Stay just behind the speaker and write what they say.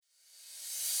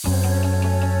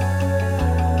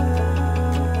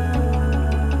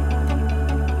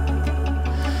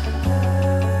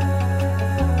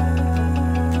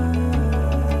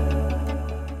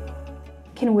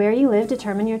where you live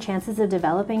determine your chances of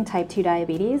developing type 2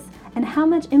 diabetes? And how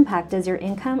much impact does your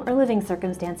income or living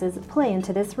circumstances play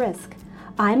into this risk?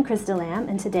 I'm Krista Lamb,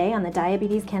 and today on the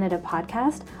Diabetes Canada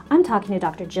podcast, I'm talking to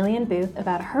Dr. Gillian Booth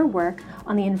about her work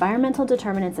on the environmental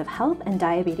determinants of health and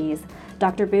diabetes.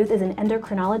 Dr. Booth is an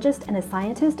endocrinologist and a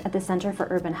scientist at the Centre for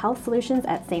Urban Health Solutions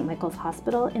at St. Michael's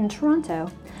Hospital in Toronto.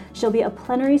 She'll be a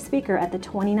plenary speaker at the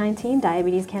 2019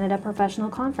 Diabetes Canada Professional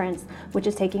Conference, which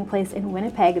is taking place in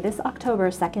Winnipeg this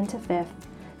October 2nd to 5th.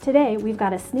 Today, we've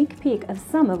got a sneak peek of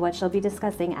some of what she'll be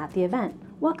discussing at the event.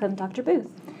 Welcome, Dr.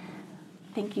 Booth.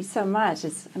 Thank you so much.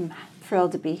 I'm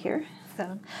thrilled to be here.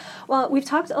 Well, we've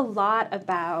talked a lot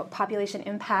about population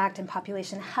impact and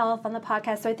population health on the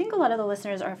podcast, so I think a lot of the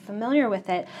listeners are familiar with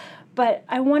it, but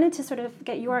I wanted to sort of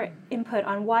get your input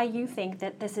on why you think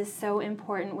that this is so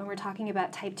important when we're talking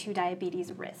about type 2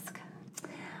 diabetes risk.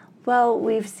 Well,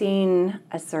 we've seen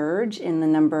a surge in the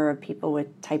number of people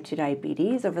with type 2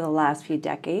 diabetes over the last few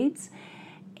decades,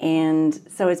 and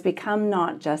so it's become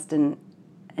not just an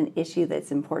issue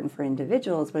that's important for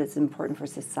individuals, but it's important for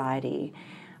society.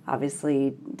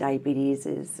 Obviously, diabetes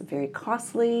is very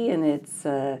costly and it's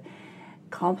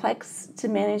complex to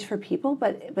manage for people,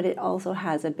 but it also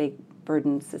has a big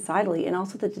burden societally, and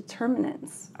also the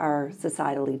determinants are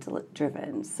societally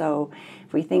driven. So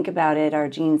if we think about it, our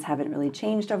genes haven't really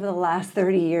changed over the last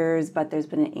 30 years, but there's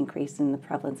been an increase in the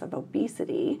prevalence of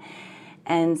obesity.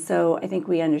 And so I think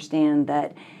we understand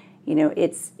that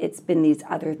it's been these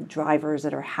other drivers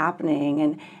that are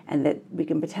happening and that we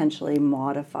can potentially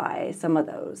modify some of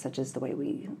those, such as the way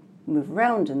we move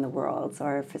around in the world, so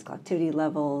our physical activity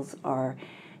levels, our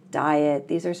diet.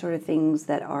 These are sort of things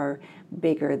that are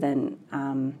bigger than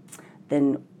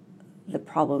the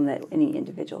problem that any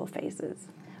individual faces.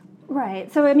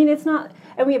 Right. So, I mean, it's not,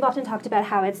 and we've often talked about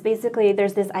how it's basically,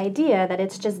 there's this idea that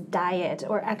it's just diet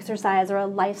or exercise or a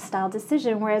lifestyle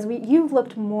decision, whereas you've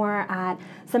looked more at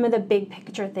some of the big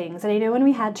picture things. And I know when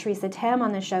we had Teresa Tam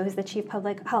on the show, who's the Chief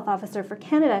Public Health Officer for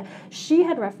Canada, she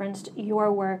had referenced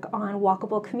your work on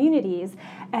walkable communities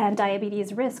and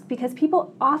diabetes risk, because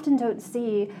people often don't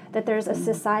see that there's a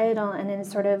societal and then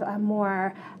sort of a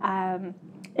more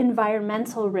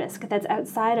environmental risk that's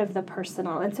outside of the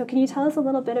personal. And so can you tell us a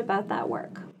little bit about that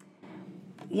work?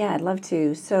 Yeah, I'd love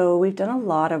to. So we've done a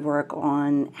lot of work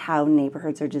on how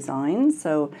neighborhoods are designed,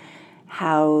 so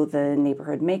how the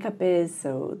neighborhood makeup is,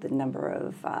 so the number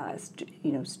of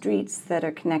streets that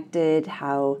are connected,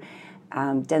 how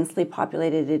densely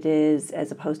populated it is,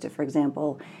 as opposed to, for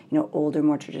example, older,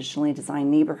 more traditionally designed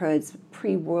neighborhoods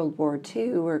pre-World War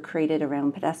II were created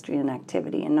around pedestrian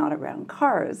activity and not around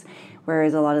cars,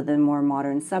 whereas a lot of the more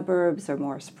modern suburbs are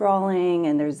more sprawling,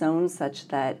 and they're zones such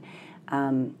that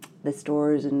the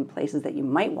stores and places that you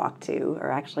might walk to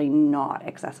are actually not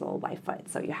accessible by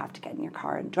foot, so you have to get in your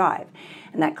car and drive.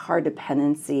 And that car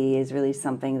dependency is really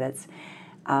something that's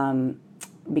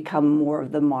become more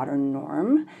of the modern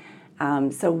norm.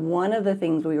 So one of the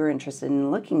things we were interested in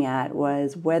looking at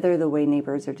was whether the way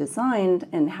neighborhoods are designed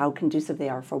and how conducive they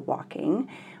are for walking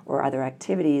or other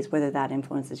activities, whether that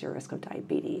influences your risk of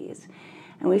diabetes.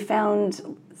 And we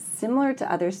found, similar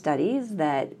to other studies,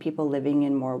 that people living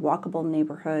in more walkable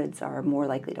neighborhoods are more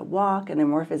likely to walk and they're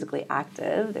more physically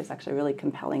active. There's actually really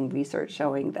compelling research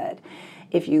showing that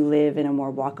if you live in a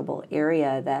more walkable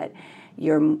area, that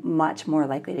you're much more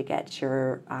likely to get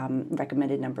your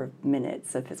recommended number of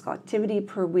minutes of physical activity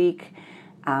per week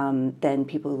than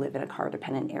people who live in a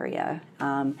car-dependent area.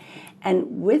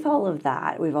 And with all of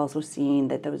that, we've also seen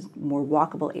that those more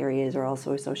walkable areas are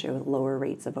also associated with lower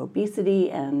rates of obesity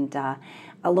and a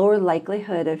lower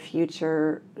likelihood of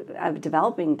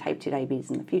developing type 2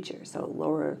 diabetes in the future. So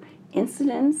lower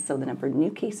incidence, so the number of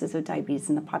new cases of diabetes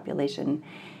in the population,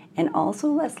 and also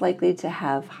less likely to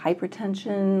have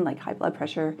hypertension, like high blood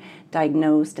pressure,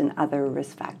 diagnosed, and other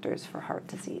risk factors for heart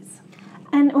disease.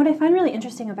 And what I find really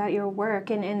interesting about your work,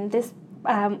 and this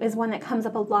is one that comes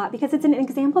up a lot, because it's an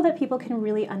example that people can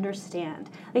really understand.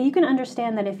 Like, you can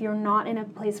understand that if you're not in a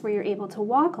place where you're able to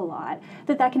walk a lot,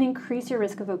 that can increase your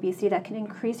risk of obesity, that can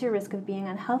increase your risk of being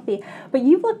unhealthy. But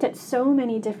you've looked at so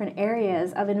many different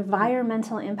areas of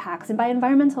environmental impacts. And by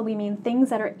environmental, we mean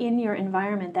things that are in your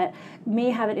environment that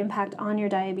may have an impact on your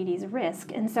diabetes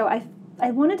risk. And so I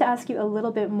wanted to ask you a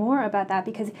little bit more about that,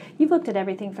 because you've looked at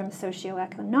everything from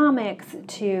socioeconomics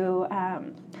to,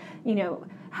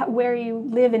 where you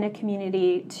live in a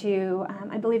community to,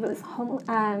 I believe it was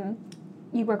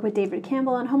you work with David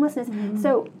Campbell on homelessness. Mm-hmm.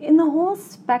 So in the whole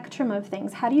spectrum of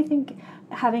things, how do you think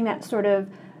having that sort of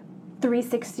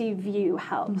 360 view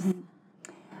helps? Mm-hmm.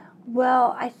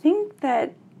 Well, I think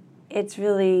that it's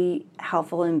really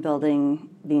helpful in building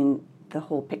the the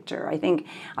whole picture. I think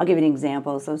I'll give you an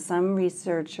example. So some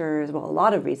researchers, well, a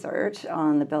lot of research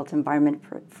on the built environment,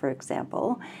 for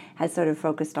example, has sort of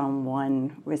focused on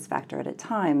one risk factor at a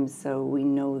time. So we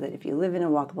know that if you live in a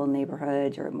walkable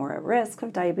neighborhood, you're more at risk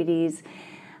of diabetes.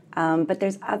 But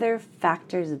there's other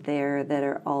factors there that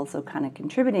are also kind of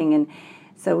contributing. And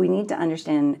so we need to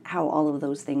understand how all of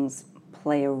those things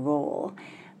play a role.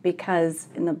 Because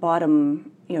in the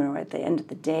bottom, at the end of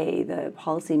the day, the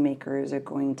policymakers are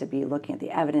going to be looking at the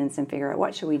evidence and figure out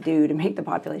what should we do to make the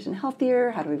population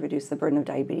healthier? How do we reduce the burden of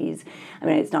diabetes? I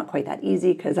mean, it's not quite that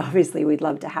easy because obviously we'd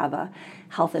love to have a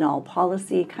health in all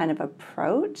policy kind of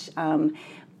approach.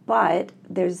 But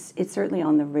it's certainly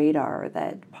on the radar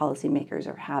that policymakers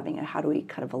are having. And how do we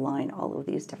kind of align all of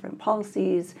these different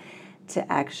policies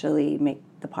to actually make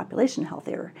the population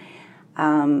healthier?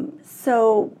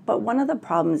 But one of the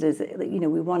problems is,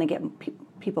 we want to get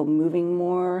people moving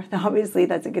more. Obviously,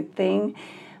 that's a good thing.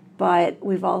 But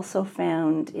we've also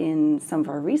found in some of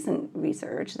our recent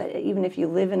research that even if you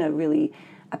live in a really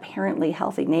apparently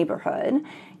healthy neighborhood,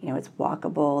 it's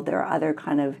walkable, there are other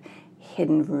kind of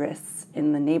hidden risks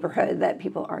in the neighborhood that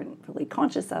people aren't really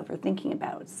conscious of or thinking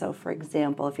about. So, for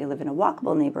example, if you live in a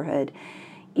walkable neighborhood,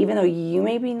 even though you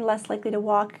may be less likely to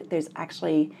walk, there's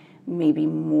actually maybe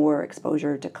more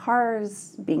exposure to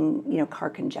cars being,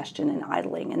 car congestion and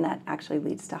idling, and that actually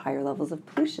leads to higher levels of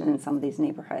pollution in some of these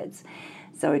neighborhoods.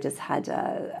 So I just had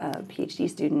a PhD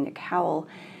student, Nick Howell,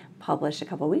 publish a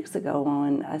couple of weeks ago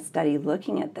on a study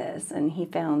looking at this, and he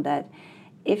found that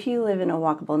if you live in a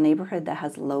walkable neighborhood that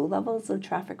has low levels of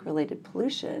traffic-related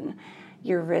pollution,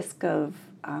 your risk of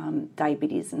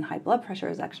diabetes and high blood pressure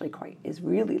is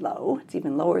really low. It's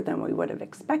even lower than we would have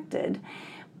expected.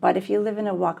 But if you live in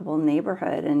a walkable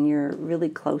neighborhood and you're really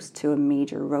close to a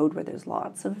major road where there's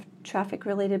lots of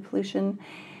traffic-related pollution,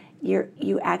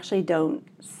 you actually don't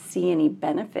see any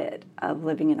benefit of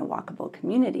living in a walkable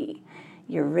community.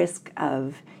 Your risk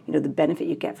of, the benefit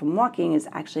you get from walking is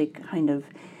actually kind of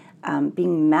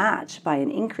being matched by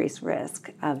an increased risk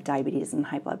of diabetes and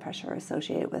high blood pressure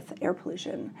associated with air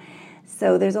pollution.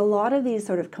 So there's a lot of these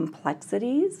sort of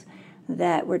complexities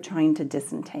that we're trying to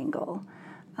disentangle.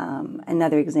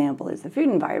 Another example is the food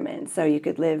environment. So you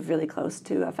could live really close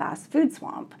to a fast food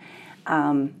swamp.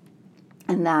 And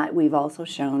that we've also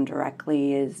shown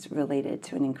directly is related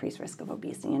to an increased risk of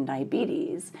obesity and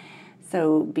diabetes.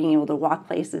 So being able to walk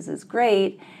places is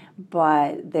great,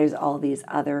 but there's all these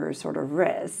other sort of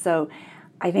risks. So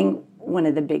I think one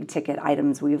of the big ticket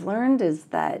items we've learned is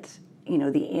that,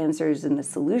 the answers and the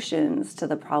solutions to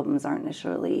the problems aren't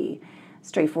necessarily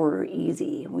straightforward or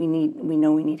easy. We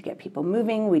know we need to get people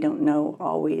moving. We don't know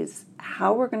always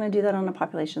how we're going to do that on a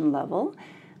population level.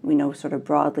 We know sort of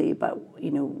broadly, but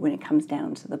when it comes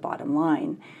down to the bottom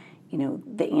line,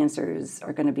 the answers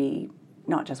are going to be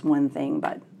not just one thing,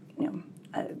 but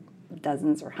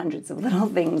dozens or hundreds of little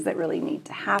things that really need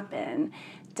to happen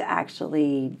to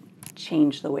actually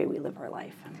change the way we live our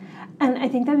life. And I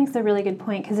think that makes a really good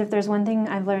point, because if there's one thing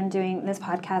I've learned doing this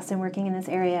podcast and working in this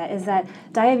area is that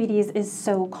diabetes is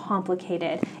so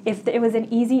complicated. If it was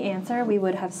an easy answer, we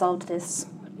would have solved this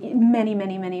many,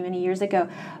 many, many, many years ago.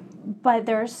 But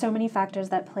there are so many factors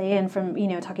that play in, from,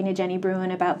 talking to Jenny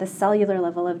Bruin about the cellular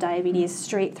level of diabetes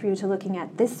straight through to looking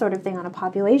at this sort of thing on a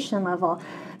population level.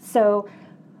 So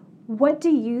what do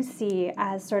you see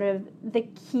as sort of the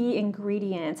key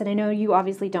ingredients? And I know you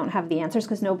obviously don't have the answers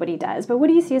because nobody does, but what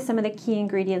do you see as some of the key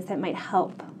ingredients that might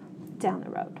help down the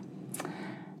road?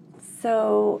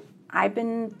 So I've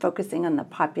been focusing on the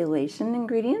population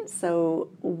ingredients. So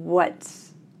what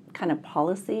kind of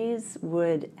policies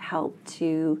would help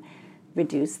to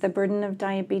reduce the burden of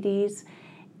diabetes?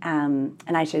 And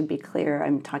I should be clear,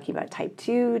 I'm talking about type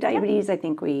 2 diabetes. Yep. I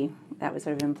think that was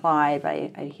sort of implied, but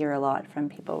I hear a lot from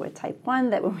people with type 1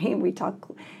 that when we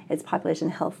talk as population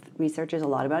health researchers a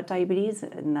lot about diabetes,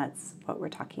 and that's what we're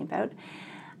talking about.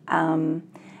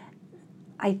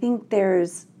 I think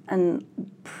there's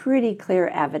pretty clear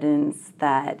evidence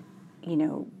that,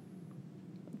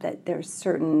 that there's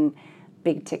certain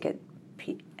big ticket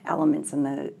elements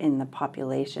in the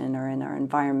population or in our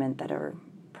environment that are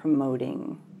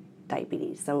promoting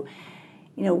diabetes. So,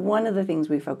 one of the things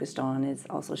we focused on is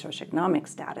also socioeconomic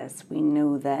status. We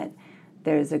know that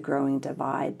there's a growing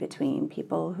divide between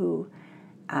people who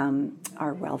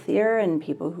are wealthier and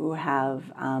people who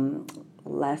have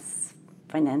less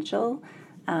financial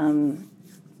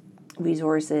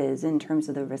resources in terms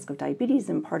of the risk of diabetes,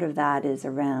 and part of that is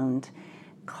around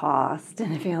cost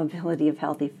and availability of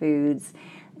healthy foods,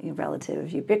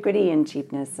 relative ubiquity and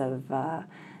cheapness of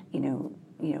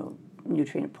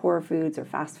nutrient poor foods or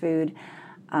fast food.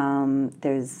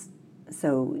 There's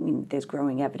So there's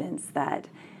growing evidence that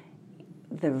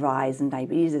the rise in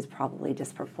diabetes is probably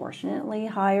disproportionately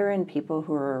higher in people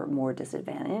who are more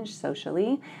disadvantaged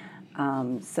socially.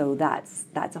 So that's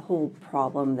a whole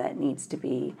problem that needs to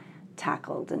be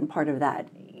tackled, and part of that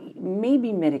may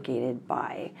be mitigated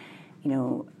by,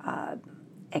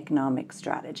 economic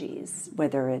strategies,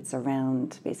 whether it's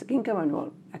around basic income, and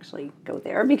we'll actually go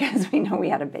there because we know we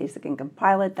had a basic income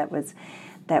pilot that was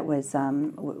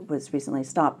recently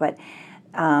stopped, but.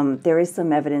 There is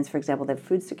some evidence, for example, that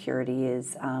food security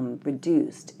is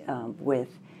reduced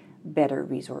with better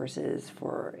resources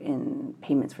in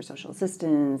payments for social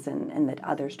assistance, and that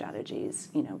other strategies,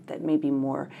 that may be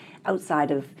more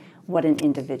outside of what an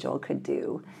individual could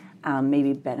do, may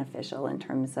be beneficial in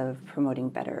terms of promoting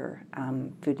better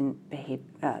food and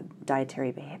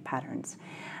dietary patterns.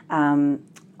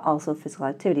 Also, physical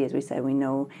activity, as we said, we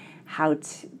know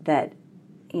that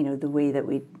the way that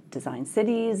we design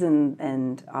cities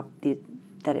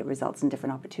that it results in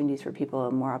different opportunities for people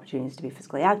and more opportunities to be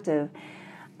physically active.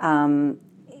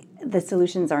 The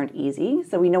solutions aren't easy,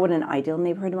 so we know what an ideal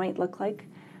neighborhood might look like,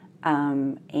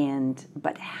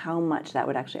 but how much that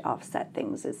would actually offset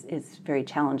things is very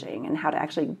challenging, and how to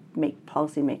actually make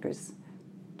policymakers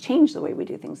change the way we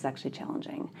do things is actually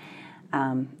challenging.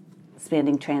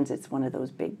 Expanding transit's one of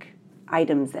those big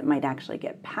items that might actually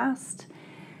get past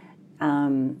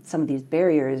some of these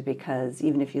barriers, because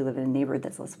even if you live in a neighborhood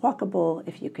that's less walkable,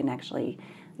 if you can actually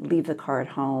leave the car at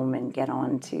home and get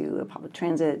on to a public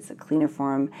transit, it's a cleaner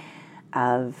form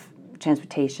of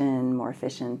transportation, more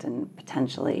efficient, and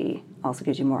potentially also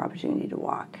gives you more opportunity to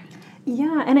walk.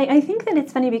 Yeah, and I think that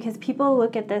it's funny because people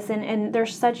look at this and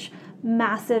there's such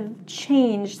massive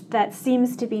change that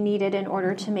seems to be needed in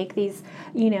order to make these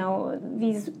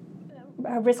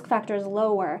risk factors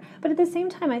lower. But at the same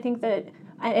time, I think that,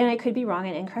 and I could be wrong,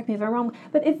 and correct me if I'm wrong,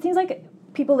 but it seems like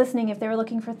people listening, if they were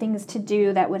looking for things to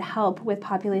do that would help with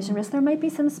population risk, there might be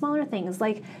some smaller things,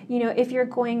 like, if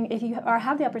you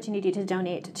have the opportunity to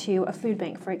donate to a food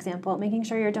bank, for example, making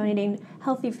sure you're donating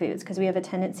healthy foods, because we have a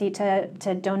tendency to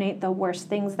donate the worst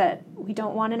things that we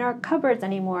don't want in our cupboards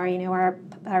anymore,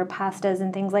 our pastas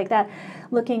and things like that.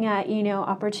 Looking at,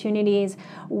 opportunities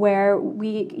where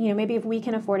we, maybe if we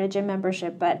can afford a gym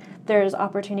membership, but there's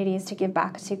opportunities to give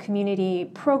back to community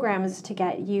programs to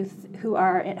get youth who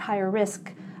are at higher risk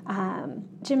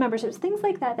gym memberships, things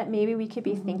like that maybe we could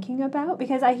be thinking about,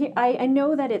 because I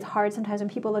know that it's hard sometimes when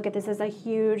people look at this as a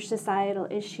huge societal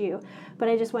issue, but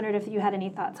I just wondered if you had any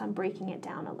thoughts on breaking it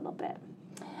down a little bit.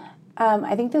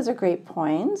 I think those are great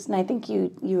points, and I think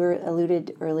you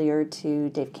alluded earlier to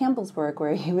Dave Campbell's work,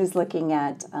 where he was looking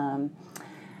at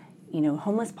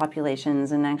homeless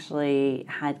populations, and actually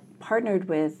had partnered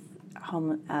with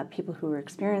people who were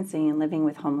experiencing and living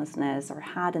with homelessness, or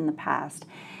had in the past,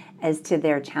 as to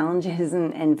their challenges,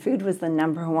 and food was the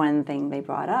number one thing they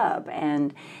brought up,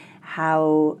 and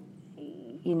how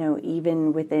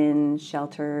even within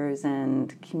shelters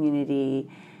and community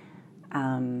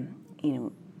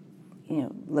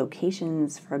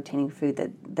locations for obtaining food,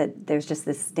 that there's just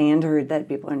this standard that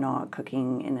people are not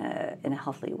cooking in a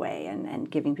healthy way, and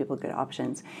giving people good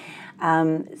options.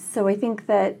 So I think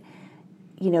that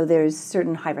there's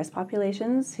certain high-risk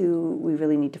populations who we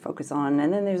really need to focus on,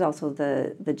 and then there's also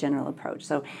the general approach.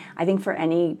 So I think for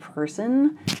any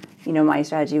person, my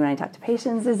strategy when I talk to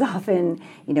patients is often,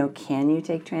 can you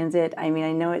take transit? I mean,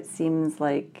 I know it seems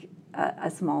like a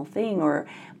small thing,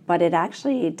 but it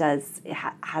actually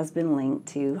has been linked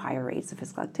to higher rates of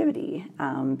physical activity,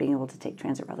 being able to take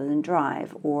transit rather than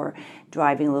drive, or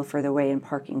driving a little further away and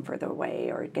parking further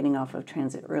away, or getting off of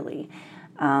transit early.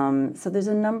 So there's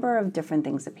a number of different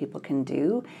things that people can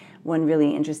do. One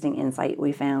really interesting insight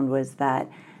we found was that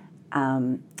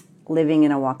living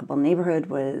in a walkable neighborhood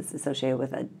was associated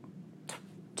with a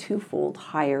twofold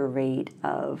higher rate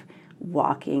of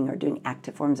walking or doing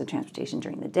active forms of transportation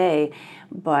during the day.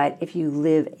 But if you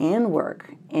live and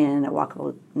work in a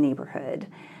walkable neighborhood,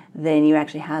 then you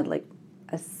actually had like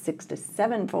a 6 to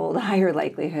 7-fold higher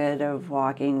likelihood of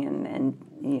walking and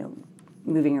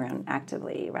moving around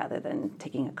actively rather than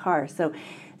taking a car. So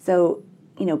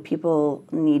people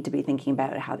need to be thinking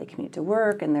about how they commute to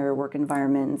work and their work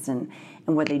environments, and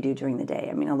what they do during the day.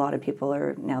 I mean, a lot of people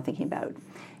are now thinking about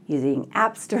using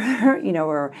apps or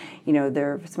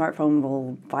their smartphone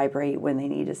will vibrate when they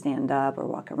need to stand up or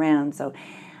walk around. So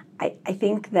I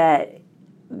think that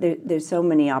there's so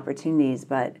many opportunities,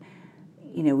 but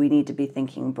we need to be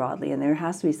thinking broadly, and there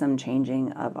has to be some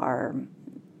changing of our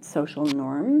social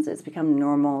norms. It's become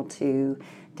normal to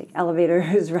take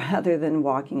elevators rather than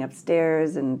walking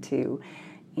upstairs, and to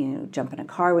jump in a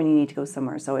car when you need to go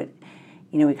somewhere. So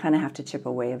we kind of have to chip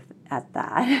away at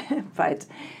that. But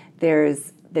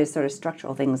there's sort of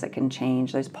structural things that can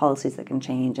change. There's policies that can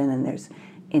change, and then there's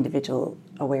individual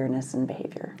awareness and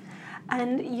behavior.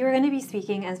 And you're going to be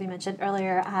speaking, as we mentioned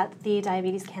earlier, at the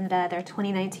Diabetes Canada, their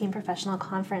 2019 professional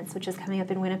conference, which is coming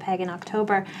up in Winnipeg in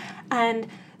October. And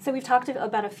so we've talked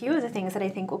about a few of the things that I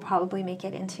think will probably make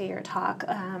it into your talk,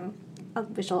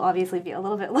 which will obviously be a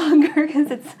little bit longer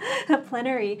because it's a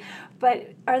plenary.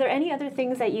 But are there any other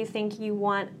things that you think you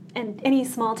want, and any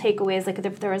small takeaways, like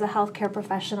if there was a healthcare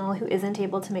professional who isn't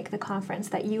able to make the conference,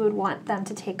 that you would want them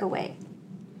to take away?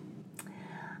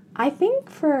 I think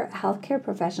for healthcare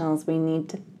professionals, we need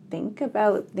to think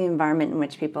about the environment in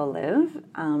which people live.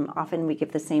 Often we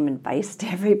give the same advice to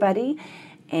everybody,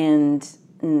 and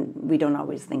we don't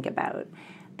always think about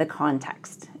the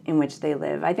context in which they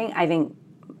live. I think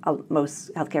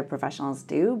most healthcare professionals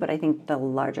do, but I think the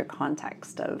larger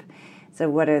context of, so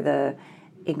what are the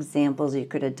examples you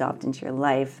could adopt into your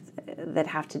life that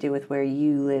have to do with where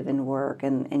you live and work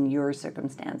and your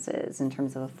circumstances in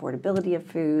terms of affordability of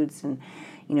foods and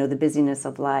the busyness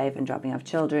of life and dropping off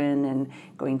children and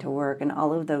going to work and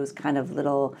all of those kind of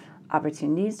little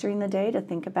opportunities during the day to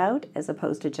think about, as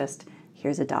opposed to just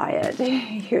here's a diet,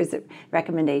 here's a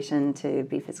recommendation to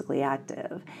be physically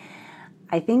active.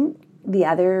 I think the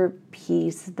other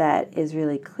piece that is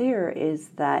really clear is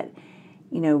that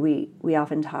we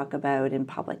often talk about in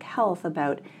public health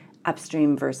about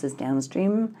upstream versus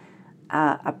downstream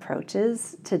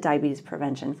approaches to diabetes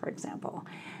prevention, for example.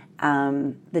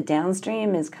 The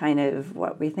downstream is kind of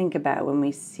what we think about when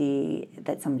we see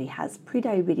that somebody has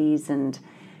prediabetes and,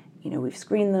 we've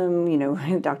screened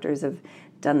them, doctors have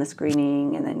done the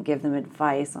screening and then give them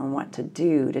advice on what to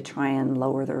do to try and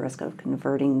lower the risk of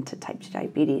converting to type 2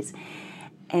 diabetes.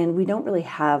 And we don't really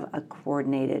have a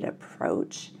coordinated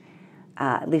approach,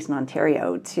 at least in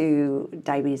Ontario, to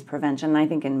diabetes prevention. I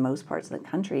think in most parts of the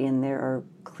country, and there are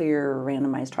clear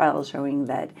randomized trials showing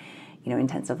that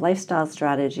intensive lifestyle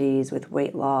strategies with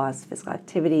weight loss, physical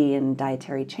activity, and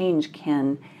dietary change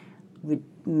can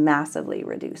massively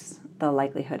reduce the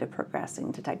likelihood of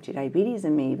progressing to type 2 diabetes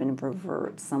and may even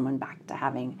revert someone back to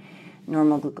having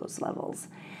normal glucose levels.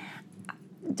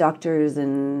 Doctors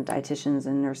and dietitians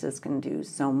and nurses can do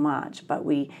so much, but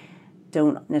we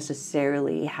don't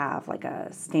necessarily have like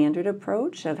a standard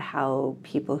approach of how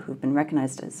people who've been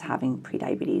recognized as having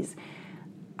prediabetes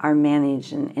are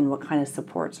managed and what kind of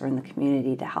supports are in the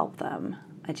community to help them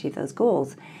achieve those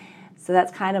goals. So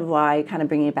that's kind of why, kind of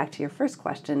bringing it back to your first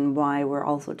question, why we're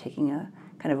also taking a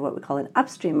kind of what we call an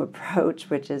upstream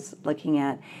approach, which is looking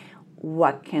at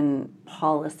what can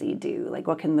policy do, like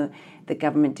what can the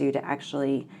government do to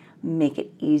actually make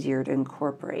it easier to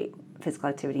incorporate physical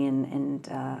activity and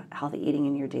healthy eating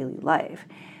in your daily life.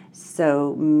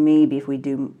 So maybe if we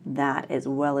do that as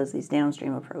well as these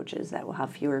downstream approaches, that will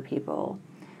have fewer people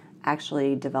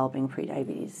actually developing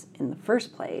prediabetes in the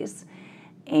first place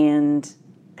and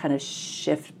kind of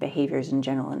shift behaviors in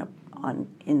general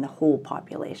in the whole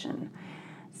population.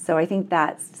 So I think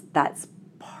that's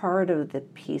part of the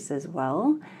piece as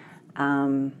well.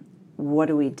 What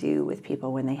do we do with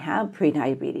people when they have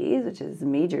prediabetes, which is a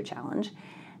major challenge?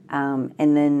 And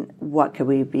then what could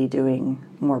we be doing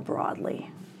more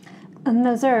broadly? And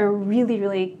those are really,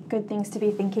 really good things to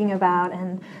be thinking about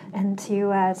and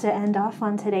to end off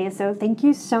on today. So thank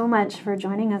you so much for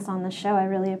joining us on the show. I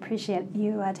really appreciate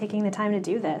you taking the time to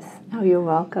do this. Oh, you're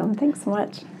welcome. Thanks so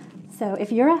much. So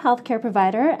if you're a healthcare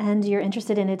provider and you're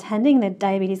interested in attending the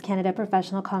Diabetes Canada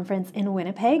Professional Conference in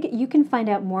Winnipeg, you can find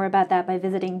out more about that by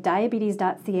visiting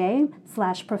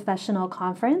diabetes.ca/professional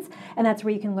conference, and that's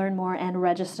where you can learn more and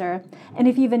register. And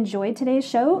if you've enjoyed today's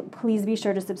show, please be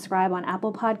sure to subscribe on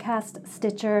Apple Podcasts,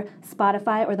 Stitcher,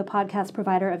 Spotify, or the podcast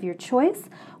provider of your choice.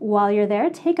 While you're there,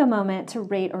 take a moment to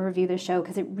rate or review the show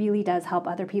because it really does help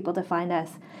other people to find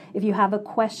us. If you have a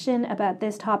question about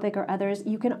this topic or others,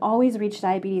 you can always reach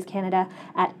Diabetes Canada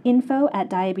at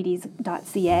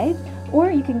info@diabetes.ca, or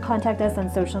you can contact us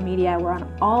on social media. We're on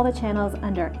all the channels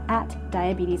under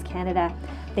 @Diabetes Canada.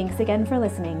 Thanks again for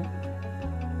listening.